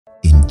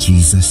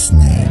Jesus'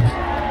 name.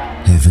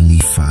 Heavenly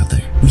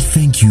Father, we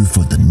thank you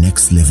for the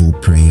next level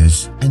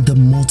prayers and the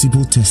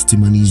multiple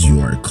testimonies you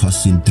are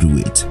causing through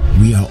it.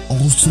 We are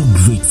also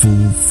grateful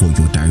for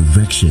your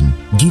direction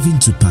given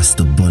to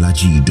Pastor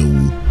Bolaji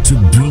Idowu to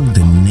bring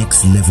the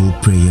next level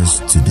prayers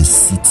to the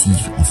city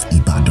of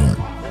Ibadan.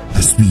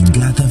 As we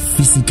gather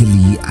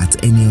physically at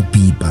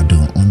NLP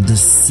Ibadan on the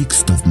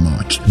 6th of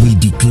March, we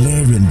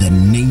declare in the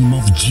name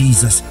of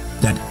Jesus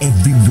that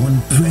everyone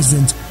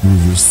present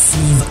will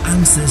receive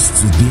answers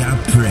to their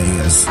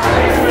prayers.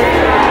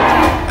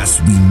 As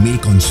we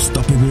make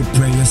unstoppable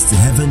prayers to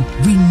heaven,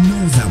 we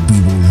know that we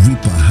will reap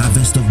a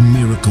harvest of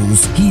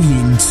miracles,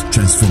 healings,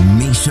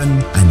 transformation,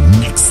 and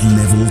next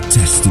level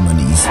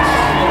testimonies,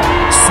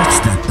 such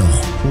that the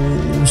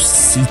whole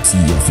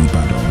city of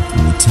Ibadan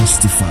will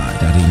testify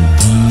that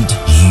indeed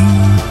you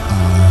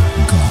are